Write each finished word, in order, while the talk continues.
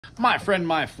My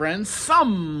friend,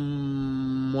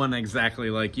 someone exactly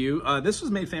like you. This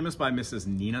was made famous by Mrs.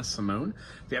 Nina Simone.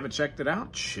 If you haven't checked it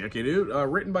out, check it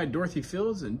out. Written by Dorothy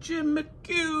Fields and Jim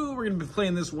McHugh. We're going to be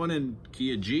playing this one in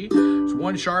key of G. There's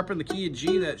one sharp in the key of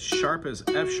G. That sharp is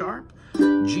F sharp,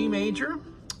 G major,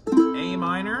 A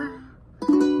minor,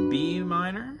 B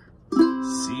minor,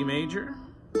 C major,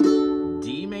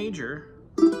 D major,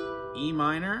 E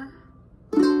minor,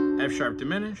 F sharp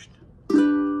diminished,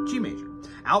 G major.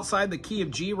 Outside the key of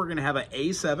G, we're going to have an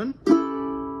A7.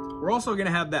 We're also going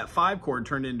to have that 5 chord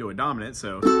turned into a dominant,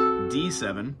 so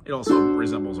D7. It also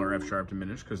resembles our F sharp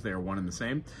diminished because they are one and the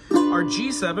same. Our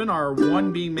G7, our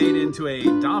 1 being made into a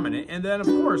dominant, and then of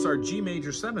course our G major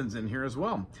 7's in here as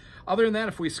well. Other than that,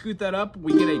 if we scoot that up,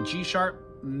 we get a G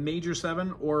sharp major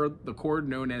 7, or the chord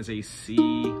known as a C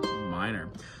minor.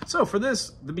 So for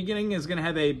this, the beginning is going to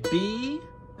have a B,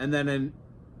 and then an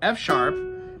F sharp,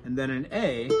 and then an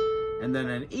A, and then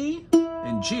an E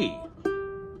and G.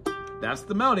 That's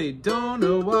the melody. Don't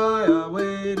know why I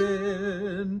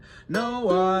waited, know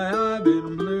why I've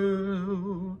been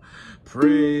blue.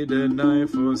 Prayed tonight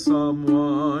for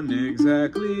someone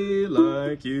exactly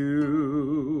like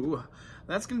you.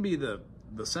 That's gonna be the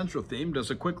central theme.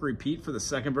 Just a quick repeat for the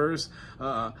second verse.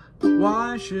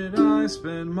 Why should I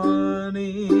spend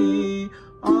money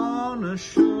on a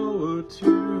show or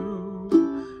two?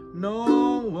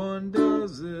 No one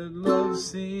does it, love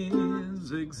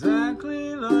seems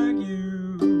exactly like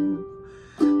you.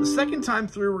 The second time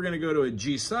through, we're going to go to a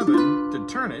G7 to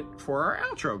turn it for our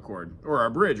outro chord, or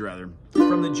our bridge rather.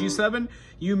 From the G7,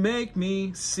 you make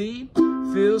me see,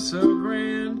 feel so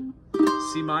grand.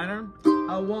 C minor,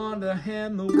 I want to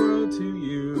hand the world to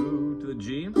you. To the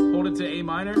G, hold it to A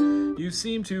minor, you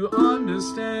seem to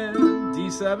understand.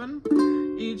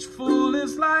 D7, each fool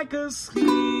is like a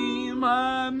scheme,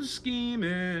 I'm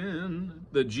scheming.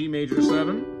 The G major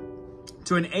 7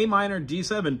 to an A minor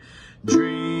D7,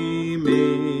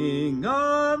 dreaming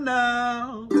of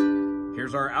now.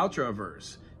 Here's our outro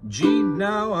verse. G,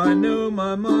 now I know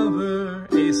my mother.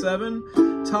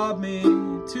 A7 taught me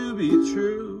to be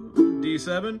true.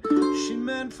 D7, she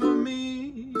meant for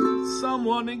me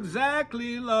someone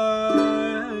exactly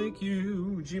like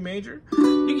you. G major.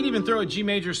 You can even throw a G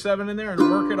major 7 in there and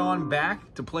work it on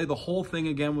back to play the whole thing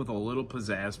again with a little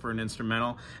pizzazz for an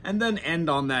instrumental, and then end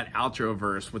on that outro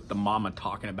verse with the mama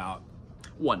talking about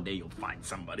one day you'll find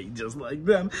somebody just like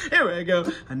them. Here we go.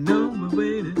 I know we're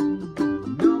waiting,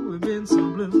 I know we've been so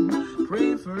blue,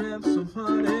 pray for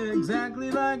somebody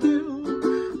exactly like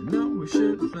you. No, we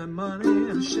shouldn't spend money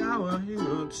in a shower here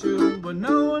or two, but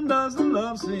no one does the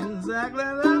love scene exactly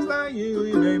like you.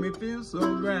 You make me feel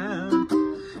so grand,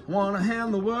 wanna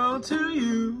hand the world to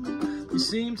you. You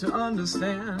seem to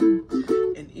understand.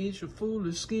 In each a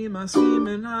foolish scheme, I'm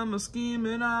scheming, I'm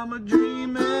a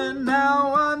dreaming.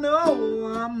 Now I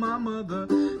know my mother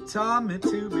taught me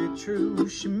to be true.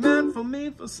 She meant for me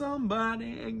for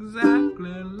somebody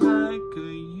exactly like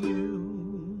you.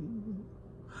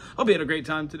 Hope you had a great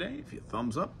time today. If you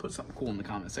thumbs up, put something cool in the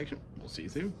comment section. We'll see you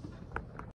soon.